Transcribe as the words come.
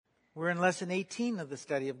We're in lesson 18 of the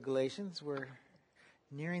study of Galatians. We're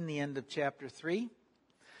nearing the end of chapter 3.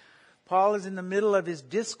 Paul is in the middle of his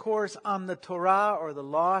discourse on the Torah, or the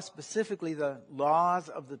law, specifically the laws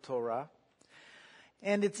of the Torah.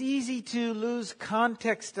 And it's easy to lose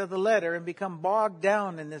context of the letter and become bogged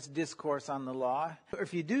down in this discourse on the law.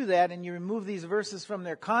 If you do that and you remove these verses from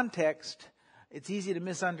their context, it's easy to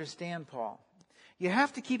misunderstand Paul. You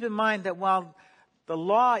have to keep in mind that while the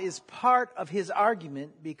law is part of his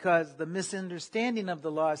argument, because the misunderstanding of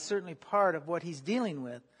the law is certainly part of what he's dealing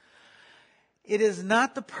with, it is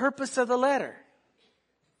not the purpose of the letter.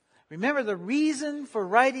 Remember, the reason for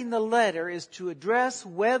writing the letter is to address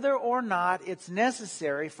whether or not it's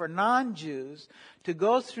necessary for non-Jews to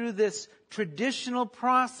go through this traditional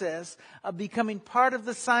process of becoming part of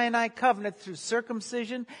the Sinai covenant through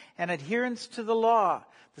circumcision and adherence to the law,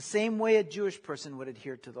 the same way a Jewish person would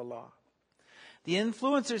adhere to the law. The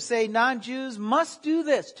influencers say non-Jews must do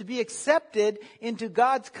this to be accepted into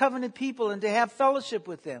God's covenant people and to have fellowship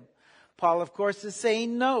with them. Paul, of course, is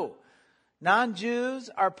saying no. Non-Jews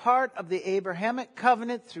are part of the Abrahamic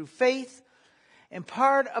covenant through faith, and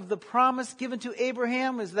part of the promise given to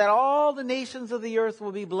Abraham is that all the nations of the earth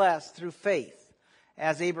will be blessed through faith,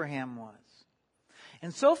 as Abraham was.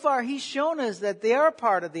 And so far, he's shown us that they are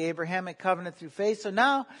part of the Abrahamic covenant through faith. So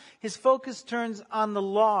now his focus turns on the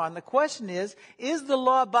law. And the question is the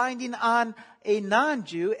law binding on a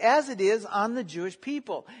non-Jew as it is on the Jewish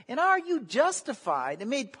people? And are you justified and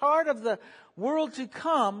made part of the world to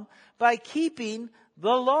come by keeping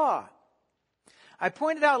the law? I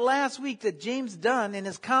pointed out last week that James Dunn, in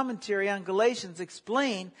his commentary on Galatians,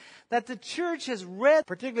 explained that the church has read,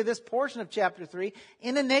 particularly this portion of chapter 3,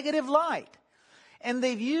 in a negative light. And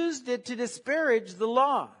they've used it to disparage the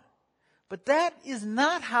law. But that is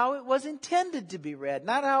not how it was intended to be read,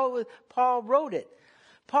 not how Paul wrote it.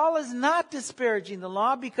 Paul is not disparaging the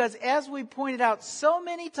law because, as we pointed out so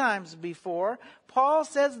many times before, Paul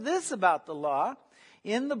says this about the law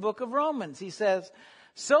in the book of Romans. He says,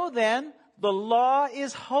 "So then, the law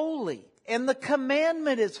is holy, and the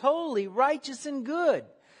commandment is holy, righteous, and good.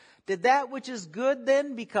 Did that which is good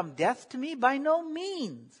then become death to me? By no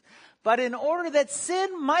means. But in order that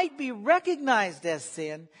sin might be recognized as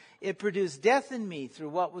sin, it produced death in me through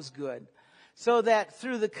what was good, so that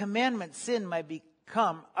through the commandment sin might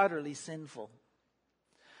become utterly sinful."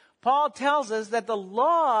 Paul tells us that the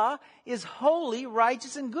law is holy,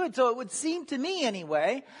 righteous, and good. So it would seem to me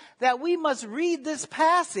anyway that we must read this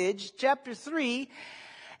passage, chapter 3,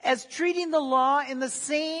 as treating the law in the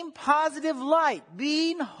same positive light,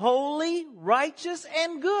 being holy, righteous,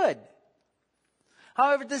 and good.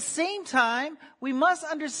 However, at the same time, we must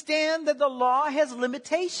understand that the law has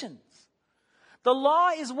limitations. The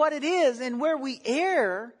law is what it is, and where we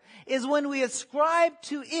err is when we ascribe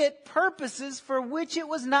to it purposes for which it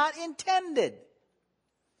was not intended.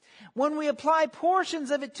 When we apply portions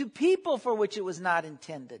of it to people for which it was not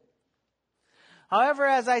intended. However,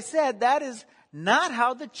 as I said, that is not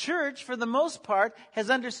how the church, for the most part, has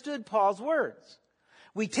understood Paul's words.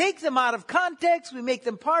 We take them out of context, we make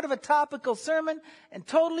them part of a topical sermon, and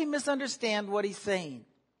totally misunderstand what he's saying.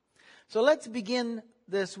 So let's begin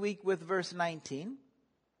this week with verse 19.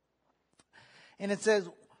 And it says,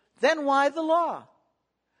 "Then why the law?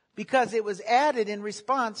 Because it was added in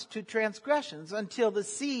response to transgressions until the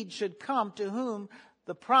seed should come to whom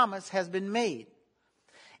the promise has been made.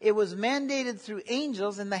 It was mandated through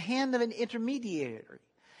angels in the hand of an intermediary.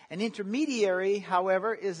 An intermediary,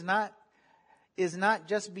 however, is not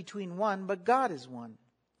just between one, but God is one."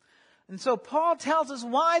 And so Paul tells us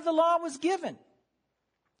why the law was given.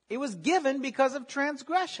 It was given because of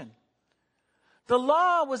transgression. The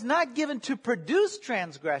law was not given to produce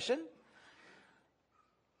transgression.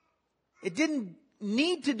 It didn't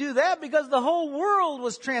need to do that because the whole world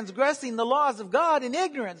was transgressing the laws of God in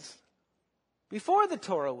ignorance before the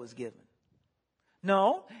Torah was given.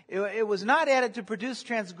 No, it was not added to produce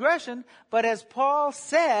transgression, but as Paul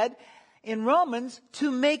said in Romans,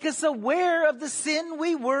 to make us aware of the sin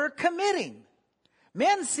we were committing.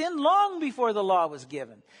 Men sinned long before the law was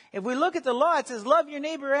given. If we look at the law, it says, love your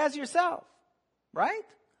neighbor as yourself. Right?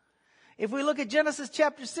 If we look at Genesis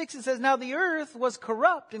chapter 6, it says, "Now the earth was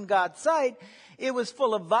corrupt in God's sight. It was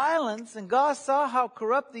full of violence, and God saw how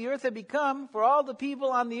corrupt the earth had become, for all the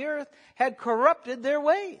people on the earth had corrupted their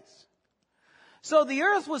ways." So the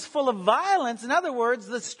earth was full of violence. In other words,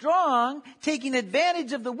 the strong taking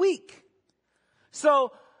advantage of the weak.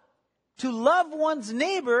 So to love one's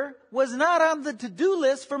neighbor was not on the to-do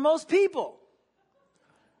list for most people.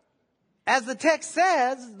 As the text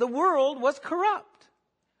says, the world was corrupt.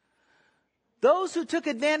 Those who took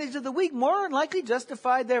advantage of the weak more than likely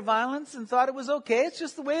justified their violence and thought it was okay. It's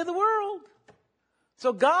just the way of the world.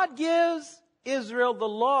 So God gives Israel the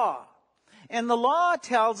law. And the law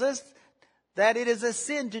tells us that it is a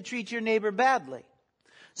sin to treat your neighbor badly.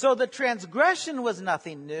 So the transgression was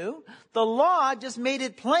nothing new. The law just made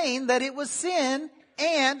it plain that it was sin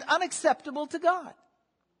and unacceptable to God.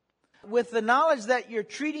 With the knowledge that you're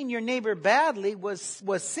treating your neighbor badly was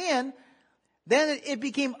sin, then it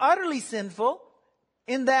became utterly sinful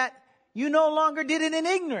in that you no longer did it in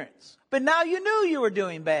ignorance. But now you knew you were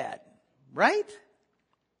doing bad, right?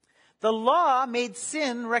 The law made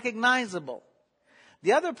sin recognizable.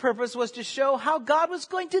 The other purpose was to show how God was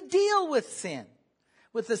going to deal with sin,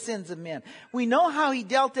 with the sins of men. We know how he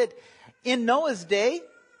dealt it in Noah's day.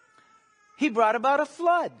 He brought about a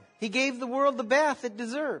flood. He gave the world the bath it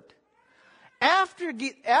deserved. After,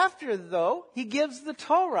 though, he gives the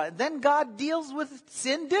Torah. Then God deals with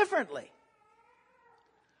sin differently.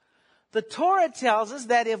 The Torah tells us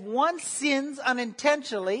that if one sins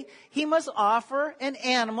unintentionally, he must offer an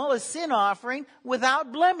animal, a sin offering,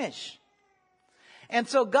 without blemish. And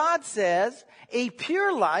so God says a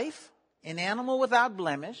pure life, an animal without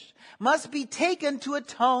blemish, must be taken to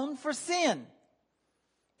atone for sin,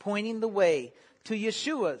 pointing the way to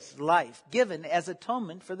Yeshua's life given as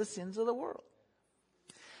atonement for the sins of the world.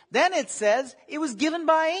 Then it says it was given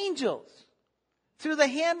by angels through the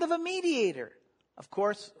hand of a mediator. Of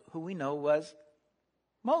course, who we know was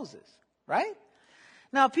Moses, right?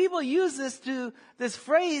 Now people use this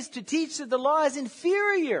phrase to teach that the law is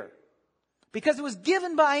inferior because it was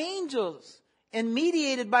given by angels and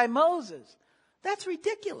mediated by Moses. That's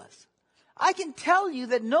ridiculous. I can tell you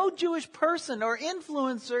that no Jewish person or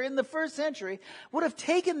influencer in the first century would have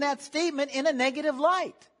taken that statement in a negative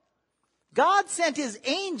light. God sent his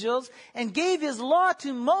angels and gave his law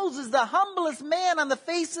to Moses, the humblest man on the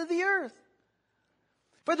face of the earth.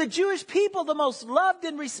 For the Jewish people, the most loved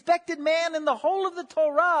and respected man in the whole of the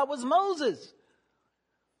Torah was Moses.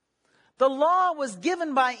 The law was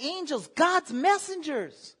given by angels, God's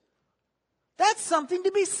messengers. That's something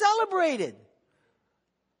to be celebrated.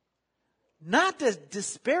 Not a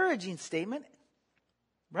disparaging statement,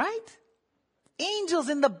 right? Angels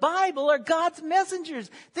in the Bible are God's messengers.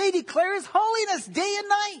 They declare his holiness day and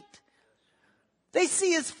night. They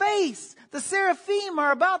see his face. The seraphim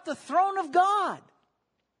are about the throne of God.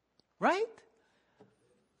 Right?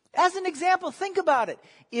 As an example, think about it.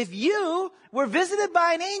 If you were visited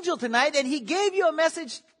by an angel tonight and he gave you a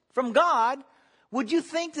message from God, would you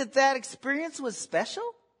think that that experience was special?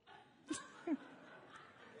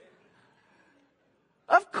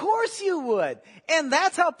 Of course you would. And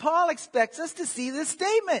that's how Paul expects us to see this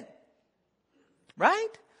statement. Right?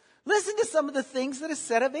 Listen to some of the things that are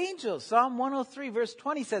said of angels. Psalm 103 verse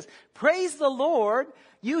 20 says, "Praise the Lord,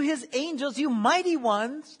 you his angels, you mighty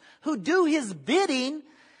ones who do his bidding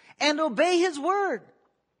and obey his word.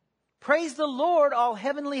 Praise the Lord, all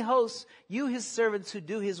heavenly hosts, you his servants who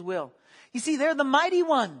do his will." You see, they're the mighty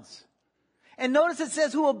ones. And notice it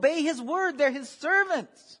says who obey his word. They're his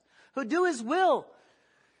servants who do his will.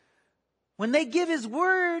 When they give his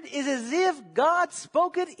word, it is as if God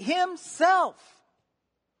spoke it himself.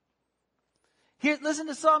 Here, listen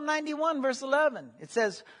to Psalm 91, verse 11. It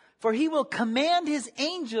says, "For he will command his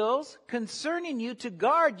angels concerning you to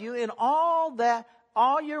guard you in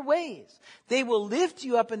all your ways. They will lift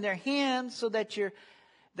you up in their hands so that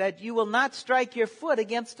you will not strike your foot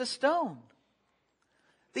against a stone."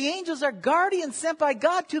 The angels are guardians sent by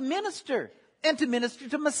God to minister. And to minister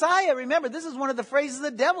to Messiah. Remember, this is one of the phrases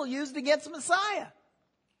the devil used against Messiah.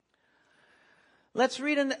 Let's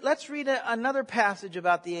read another passage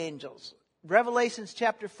about the angels. Revelations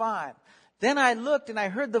chapter 5. "Then I looked and I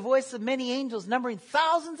heard the voice of many angels numbering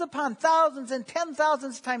thousands upon thousands and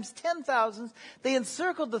 10,000s times 10,000s. They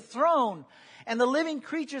encircled the throne and the living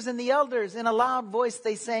creatures and the elders. In a loud voice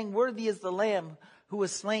they sang, 'Worthy is the Lamb who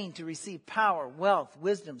was slain to receive power, wealth,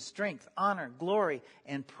 wisdom, strength, honor, glory,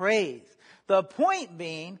 and praise.'" The point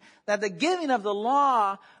being that the giving of the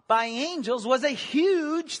law by angels was a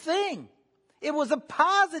huge thing. It was a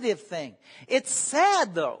positive thing. It's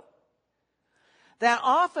sad, though, that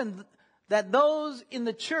often that those in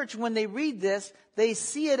the church, when they read this, they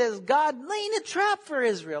see it as God laying a trap for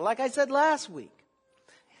Israel, like I said last week.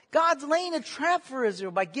 God's laying a trap for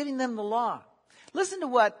Israel by giving them the law. Listen to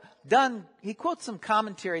what Dunn, he quotes some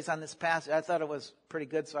commentaries on this passage. I thought it was pretty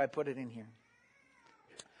good, so I put it in here.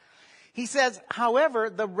 He says, "However,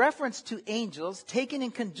 the reference to angels, taken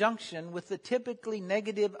in conjunction with the typically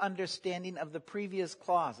negative understanding of the previous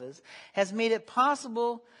clauses, has made it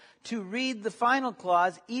possible to read the final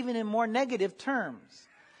clause even in more negative terms.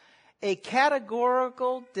 a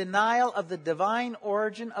categorical denial of the divine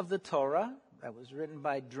origin of the Torah. That was written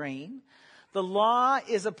by Drain. The law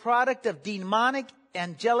is a product of demonic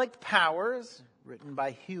angelic powers, written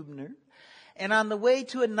by Hubner, and on the way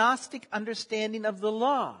to a Gnostic understanding of the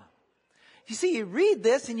law. You see, you read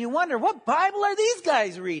this and you wonder, what Bible are these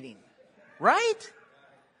guys reading? Right?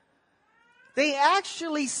 They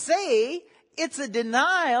actually say it's a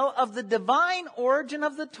denial of the divine origin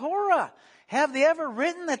of the Torah. Have they ever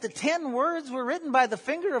written that the 10 words were written by the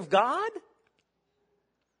finger of God?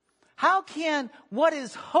 How can what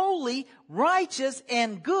is holy, righteous,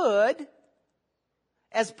 and good,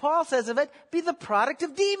 as Paul says of it, be the product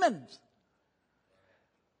of demons?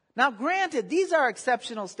 Now, granted, these are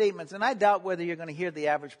exceptional statements, and I doubt whether you're going to hear the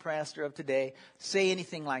average pastor of today say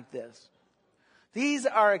anything like this. These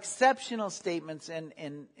are exceptional statements,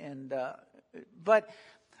 but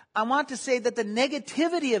I want to say that the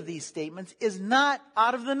negativity of these statements is not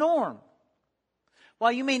out of the norm.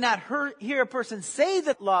 While you may not hear a person say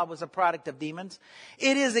that law was a product of demons,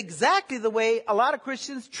 it is exactly the way a lot of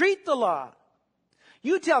Christians treat the law.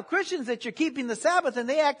 You tell Christians that you're keeping the Sabbath, and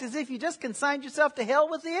they act as if you just consigned yourself to hell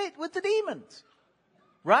with the demons.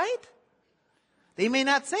 Right? They may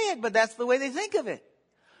not say it, but that's the way they think of it.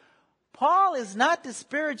 Paul is not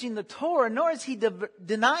disparaging the Torah, nor is he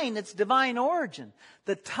denying its divine origin.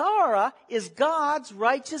 The Torah is God's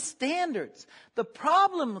righteous standards. The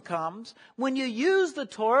problem comes when you use the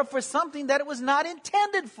Torah for something that it was not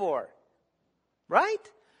intended for. Right?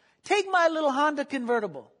 Take my little Honda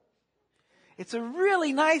convertible. It's a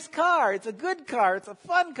really nice car. It's a good car. It's a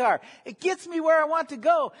fun car. It gets me where I want to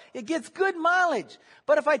go. It gets good mileage.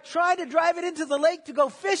 But if I try to drive it into the lake to go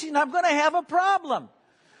fishing, I'm going to have a problem.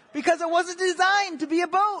 Because it wasn't designed to be a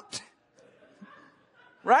boat.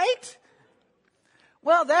 Right?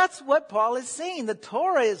 Well, that's what Paul is saying. The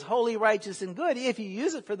Torah is holy, righteous, and good if you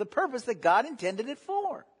use it for the purpose that God intended it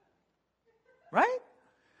for. Right?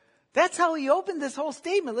 That's how he opened this whole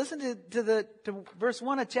statement. Listen to verse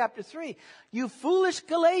 1 of chapter 3. You foolish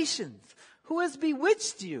Galatians, who has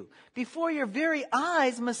bewitched you? Before your very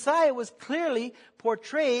eyes, Messiah was clearly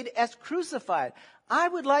portrayed as crucified. I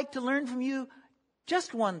would like to learn from you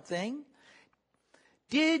just one thing.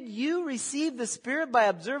 Did you receive the Spirit by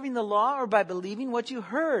observing the law or by believing what you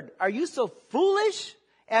heard? Are you so foolish?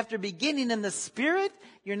 After beginning in the Spirit,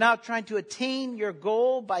 you're now trying to attain your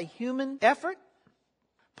goal by human effort?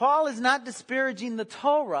 Paul is not disparaging the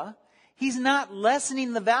Torah. He's not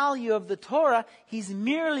lessening the value of the Torah. He's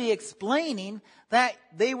merely explaining that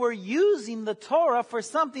they were using the Torah for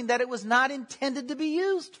something that it was not intended to be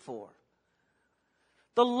used for.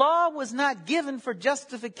 The law was not given for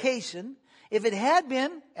justification. If it had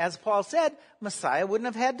been, as Paul said, Messiah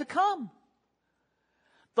wouldn't have had to come.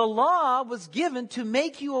 The law was given to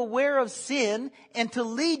make you aware of sin and to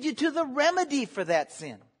lead you to the remedy for that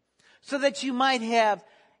sin, so that you might have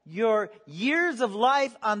your years of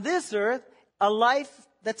life on this earth, a life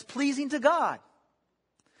that's pleasing to God.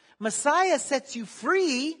 Messiah sets you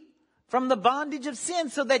free from the bondage of sin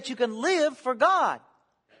so that you can live for God.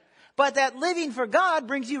 But that living for God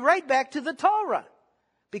brings you right back to the Torah,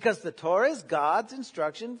 because the Torah is God's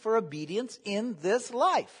instruction for obedience in this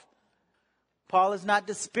life. Paul is not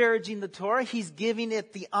disparaging the Torah. He's giving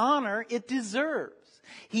it the honor it deserves.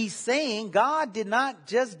 He's saying God did not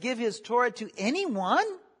just give his Torah to anyone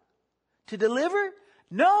to deliver.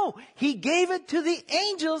 No, he gave it to the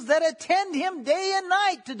angels that attend him day and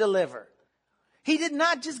night to deliver. He did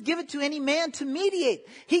not just give it to any man to mediate.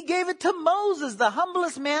 He gave it to Moses, the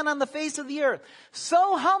humblest man on the face of the earth.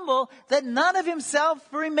 So humble that none of himself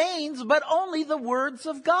remains, but only the words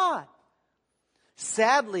of God.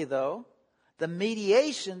 Sadly, though, the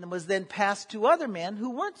mediation was then passed to other men who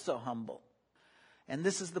weren't so humble. And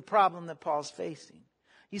this is the problem that Paul's facing.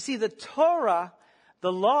 You see, the Torah,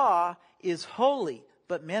 the law, is holy,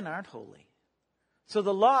 but men aren't holy. So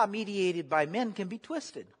the law mediated by men can be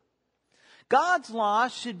twisted. God's law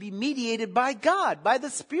should be mediated by God, by the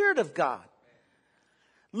Spirit of God.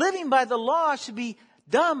 Living by the law should be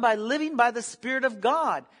done by living by the Spirit of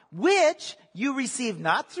God, which you receive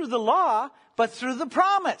not through the law, but through the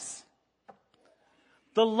promise.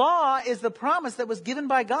 The law is the promise that was given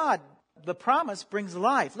by God. The promise brings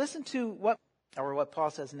life. Listen to what Paul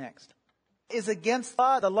says next. Is against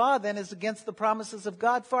law. The law then is against the promises of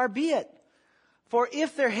God, far be it. For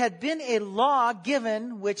if there had been a law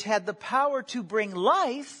given which had the power to bring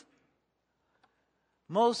life,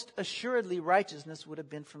 most assuredly righteousness would have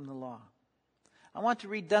been from the law. I want to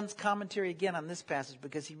read Dunn's commentary again on this passage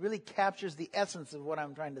because he really captures the essence of what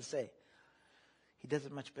I'm trying to say. He does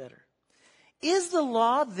it much better. Is the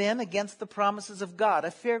law then against the promises of God?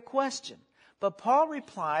 A fair question. But Paul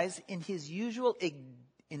replies in his usual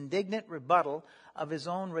indignant rebuttal of his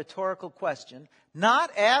own rhetorical question,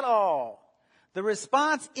 not at all. The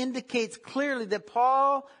response indicates clearly that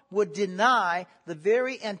Paul would deny the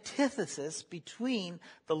very antithesis between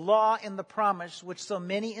the law and the promise, which so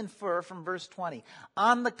many infer from verse 20.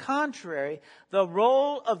 On the contrary, the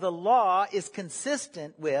role of the law is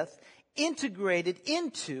consistent with, integrated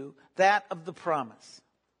into that of the promise.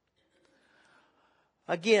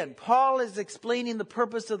 Again, Paul is explaining the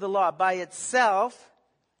purpose of the law by itself.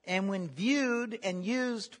 And when viewed and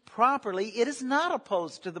used properly, it is not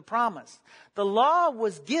opposed to the promise. The law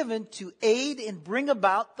was given to aid and bring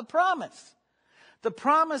about the promise. The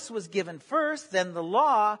promise was given first, then the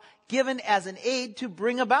law given as an aid to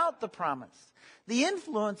bring about the promise. The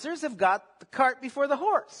influencers have got the cart before the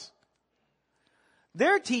horse.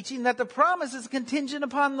 They're teaching that the promise is contingent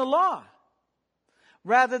upon the law,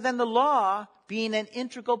 rather than the law being an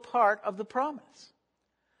integral part of the promise.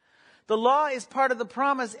 The law is part of the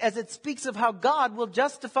promise as it speaks of how God will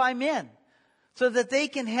justify men so that they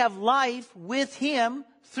can have life with Him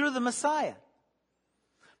through the Messiah.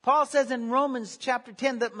 Paul says in Romans chapter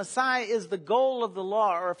 10 that Messiah is the goal of the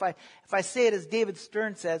law, or if I say it as David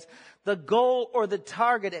Stern says, the goal or the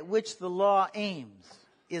target at which the law aims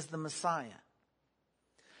is the Messiah.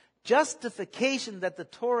 Justification that the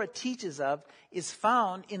Torah teaches of is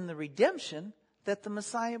found in the redemption that the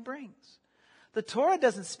Messiah brings. The Torah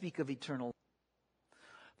doesn't speak of eternal life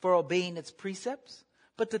for obeying its precepts,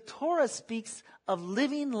 but the Torah speaks of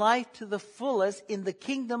living life to the fullest in the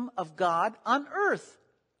kingdom of God on earth,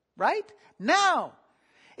 right? Now,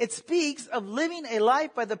 it speaks of living a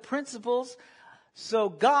life by the principles so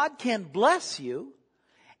God can bless you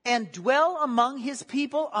and dwell among His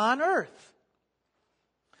people on earth.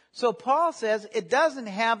 So Paul says it doesn't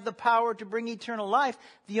have the power to bring eternal life.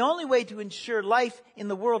 The only way to ensure life in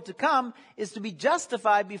the world to come is to be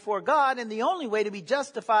justified before God, and the only way to be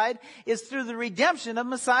justified is through the redemption of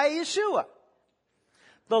Messiah Yeshua.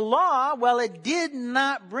 The law, while it did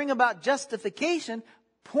not bring about justification,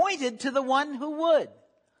 pointed to the one who would.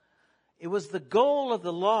 It was the goal of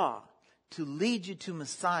the law to lead you to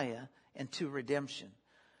Messiah and to redemption.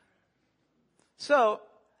 So,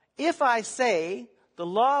 if I say the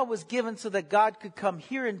law was given so that God could come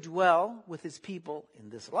here and dwell with His people in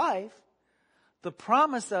this life, the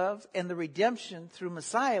promise of and the redemption through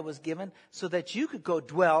Messiah was given so that you could go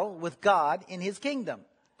dwell with God in His kingdom.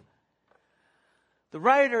 The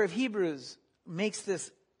writer of Hebrews makes this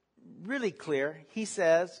really clear. He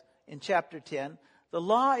says in chapter 10, the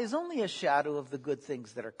law is only a shadow of the good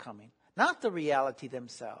things that are coming, not the reality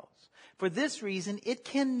themselves. For this reason, it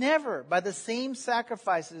can never, by the same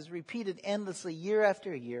sacrifices repeated endlessly year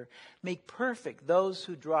after year, make perfect those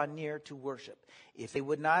who draw near to worship. If they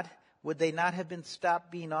would they not have been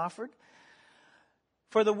stopped being offered?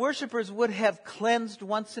 For the worshipers would have cleansed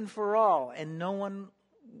once and for all, and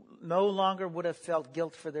no longer would have felt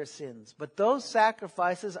guilt for their sins. But those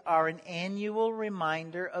sacrifices are an annual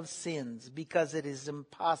reminder of sins, because it is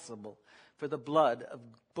impossible for the blood of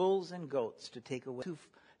bulls and goats to take away.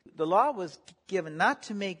 The law was given not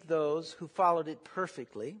to make those who followed it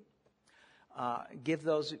perfectly, give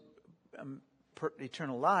those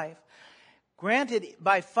eternal life. Granted,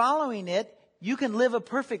 by following it, you can live a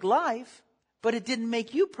perfect life, but it didn't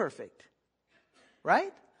make you perfect.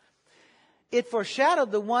 Right? It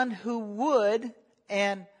foreshadowed the one who would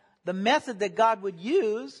and the method that God would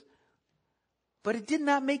use, but it did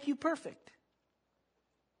not make you perfect.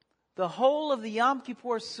 The whole of the Yom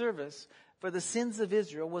Kippur service for the sins of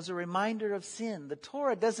Israel was a reminder of sin. The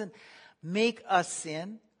Torah doesn't make us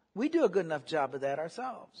sin. We do a good enough job of that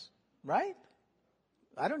ourselves, right?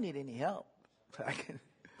 I don't need any help.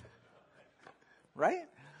 Right?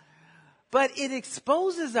 But it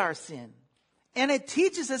exposes our sin. And it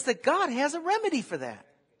teaches us that God has a remedy for that.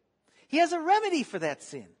 He has a remedy for that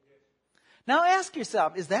sin. Now ask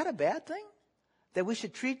yourself, is that a bad thing? That we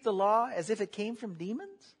should treat the law as if it came from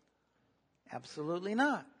demons? Absolutely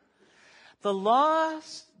not. The law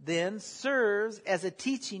then serves as a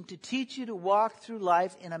teaching to teach you to walk through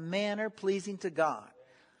life in a manner pleasing to God.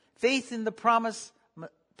 Faith in the promised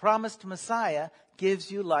Messiah gives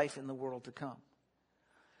you life in the world to come.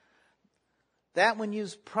 That, when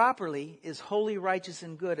used properly, is holy, righteous,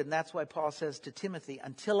 and good. And that's why Paul says to Timothy,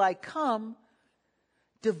 until I come,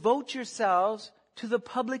 devote yourselves to the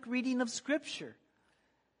public reading of Scripture,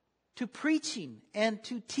 to preaching and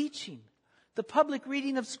to teaching. The public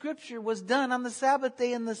reading of Scripture was done on the Sabbath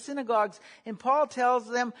day in the synagogues, and Paul tells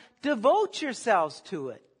them, devote yourselves to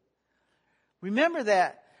it. Remember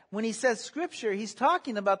that when he says Scripture, he's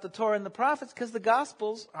talking about the Torah and the prophets, because the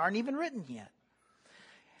Gospels aren't even written yet.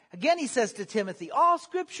 Again, he says to Timothy, all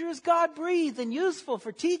Scripture is God-breathed and useful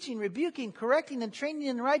for teaching, rebuking, correcting, and training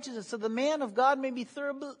in righteousness, so the man of God may be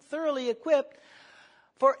thoroughly equipped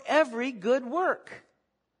for every good work.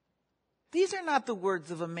 These are not the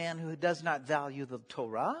words of a man who does not value the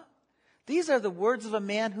Torah. These are the words of a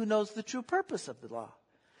man who knows the true purpose of the law,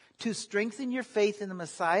 to strengthen your faith in the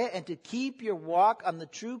Messiah and to keep your walk on the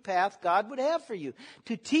true path God would have for you,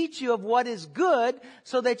 to teach you of what is good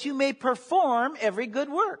so that you may perform every good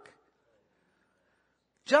work.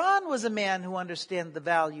 John was a man who understood the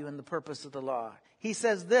value and the purpose of the law. He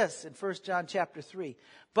says this in 1 John chapter 3,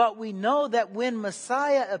 but we know that when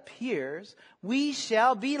Messiah appears, we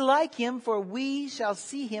shall be like him, for we shall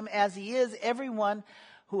see him as he is. Everyone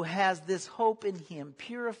who has this hope in him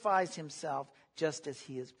purifies himself just as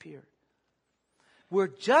he is pure. We're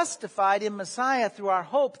justified in Messiah through our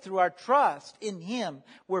hope, through our trust in him.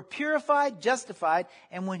 We're purified, justified,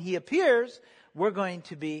 and when he appears, we're going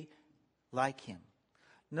to be like him.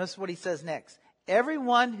 Notice what he says next.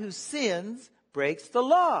 Everyone who sins breaks the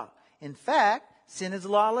law. In fact, sin is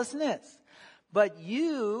lawlessness. But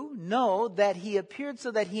you know that he appeared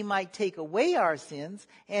so that he might take away our sins,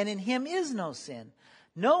 and in him is no sin.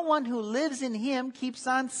 No one who lives in him keeps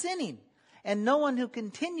on sinning, and no one who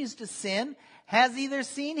continues to sin has either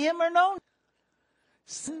seen him or known him.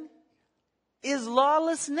 Sin is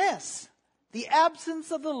lawlessness, the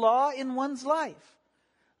absence of the law in one's life.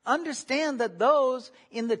 Understand that those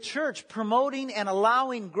in the church promoting and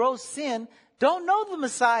allowing gross sin don't know the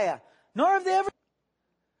Messiah, nor have they ever.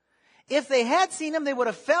 If they had seen him, they would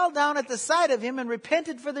have fell down at the sight of him and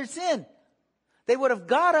repented for their sin. They would have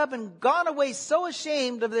got up and gone away so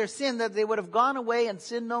ashamed of their sin that they would have gone away and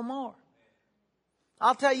sinned no more.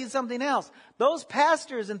 I'll tell you something else. Those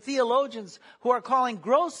pastors and theologians who are calling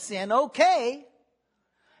gross sin okay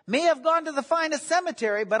may have gone to the finest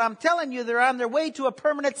cemetery, but I'm telling you they're on their way to a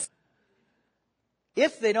permanent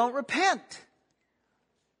if they don't repent.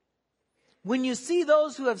 When you see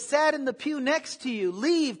those who have sat in the pew next to you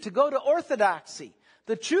leave to go to orthodoxy,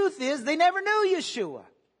 the truth is they never knew Yeshua.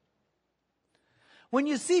 When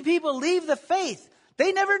you see people leave the faith,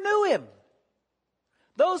 they never knew him.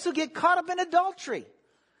 Those who get caught up in adultery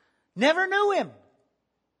never knew him.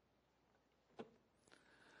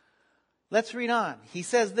 Let's read on. He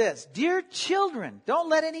says this, dear children, don't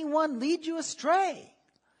let anyone lead you astray.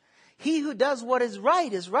 He who does what is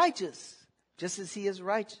right is righteous, just as he is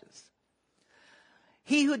righteous.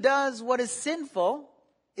 He who does what is sinful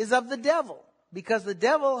is of the devil, because the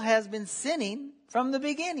devil has been sinning from the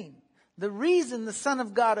beginning. The reason the Son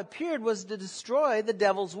of God appeared was to destroy the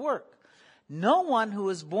devil's work. No one who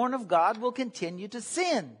is born of God will continue to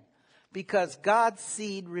sin, because God's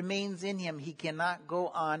seed remains in him. He cannot go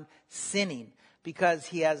on sinning because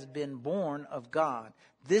he has been born of God.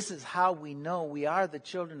 This is how we know we are the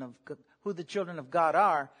children of who the children of God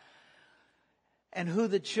are and who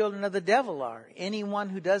the children of the devil are. Anyone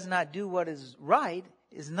who does not do what is right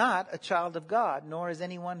is not a child of God, nor is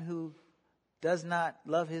anyone who does not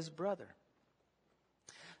love his brother.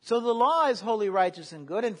 So the law is holy, righteous, and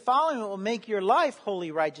good, and following it will make your life holy,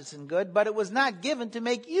 righteous, and good, but it was not given to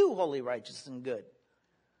make you holy, righteous, and good.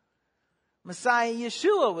 Messiah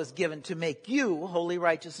Yeshua was given to make you holy,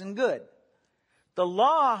 righteous, and good. The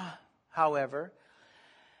law, however,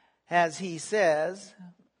 as he says,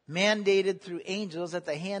 mandated through angels at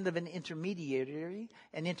the hand of an intermediary.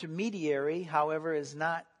 An intermediary, however, is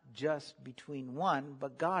not just between one,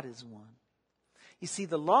 but God is one. You see,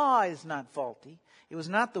 the law is not faulty. It was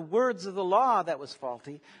not the words of the law that was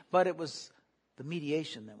faulty, but it was the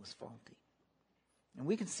mediation that was faulty. And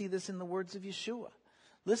we can see this in the words of Yeshua.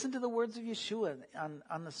 Listen to the words of Yeshua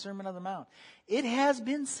on the Sermon on the Mount. It has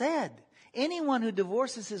been said, anyone who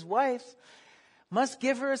divorces his wife must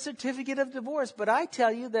give her a certificate of divorce. But I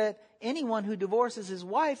tell you that anyone who divorces his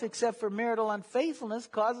wife except for marital unfaithfulness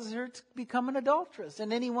causes her to become an adulteress.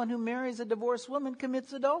 And anyone who marries a divorced woman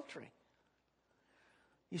commits adultery.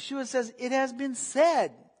 Yeshua says, it has been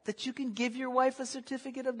said that you can give your wife a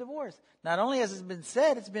certificate of divorce. Not only has it been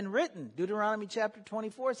said, it's been written. Deuteronomy chapter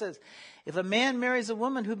 24 says, if a man marries a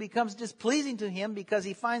woman who becomes displeasing to him because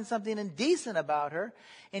he finds something indecent about her,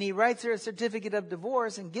 and he writes her a certificate of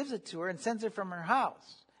divorce and gives it to her and sends her from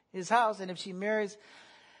his house, and if she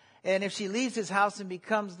leaves his house and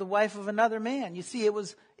becomes the wife of another man. You see, it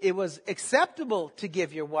was acceptable to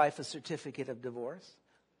give your wife a certificate of divorce.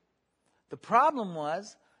 The problem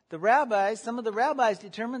was, some of the rabbis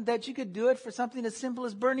determined that you could do it for something as simple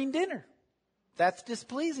as burning dinner. That's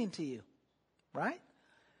displeasing to you, right?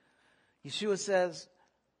 Yeshua says,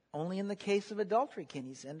 only in the case of adultery can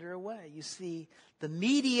he send her away. You see, the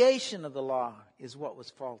mediation of the law is what was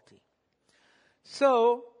faulty.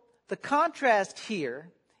 So, The contrast here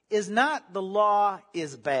is not the law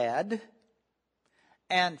is bad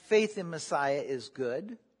and faith in Messiah is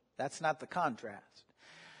good. That's not the contrast.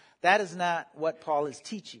 That is not what Paul is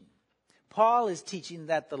teaching. Paul is teaching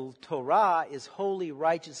that the Torah is holy,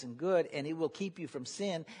 righteous, and good, and it will keep you from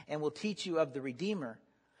sin and will teach you of the Redeemer.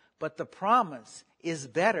 But the promise is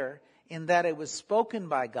better in that it was spoken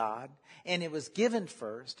by God and it was given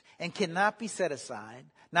first and cannot be set aside.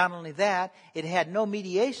 Not only that, it had no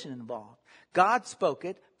mediation involved. God spoke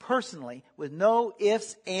it personally with no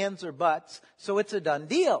ifs, ands, or buts, so it's a done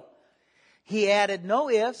deal. He added no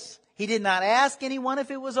ifs. He did not ask anyone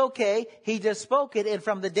if it was okay. He just spoke it. And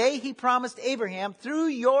from the day he promised Abraham, through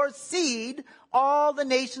your seed, all the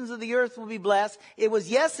nations of the earth will be blessed. It was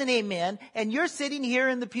yes and amen. And you're sitting here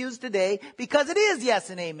in the pews today because it is yes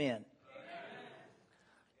and amen.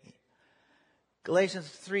 Amen. Galatians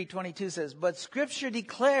 3:22 says, but Scripture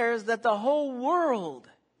declares that the whole world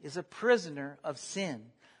is a prisoner of sin,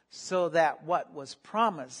 so that what was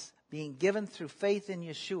promised, being given through faith in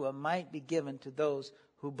Yeshua, might be given to those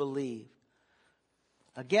who believe.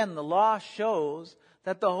 Again, the law shows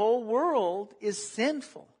that the whole world is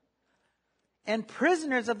sinful and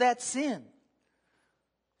prisoners of that sin.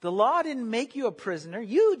 The law didn't make you a prisoner.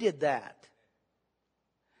 You did that.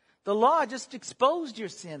 The law just exposed your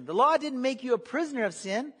sin. The law didn't make you a prisoner of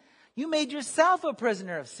sin. You made yourself a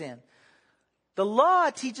prisoner of sin. The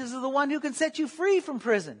law teaches of the one who can set you free from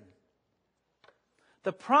prison.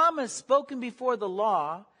 The promise spoken before the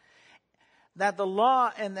law, that the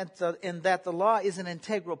law and that the law is an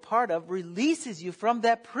integral part of, releases you from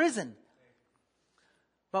that prison.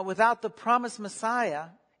 But without the promised Messiah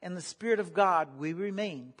and the Spirit of God, we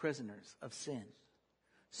remain prisoners of sin.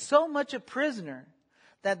 So much a prisoner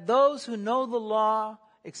that those who know the law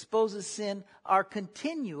exposes sin are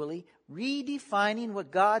continually redefining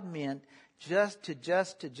what God meant just to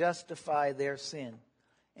justify their sin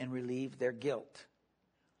and relieve their guilt.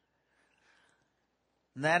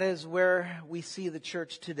 And that is where we see the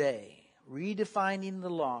church today, redefining the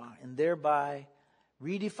law and thereby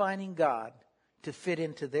redefining God to fit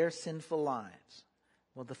into their sinful lives.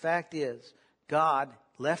 Well, the fact is, God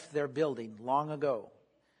left their building long ago.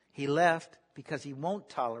 He left because he won't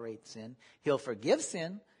tolerate sin. He'll forgive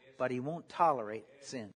sin, but he won't tolerate sin.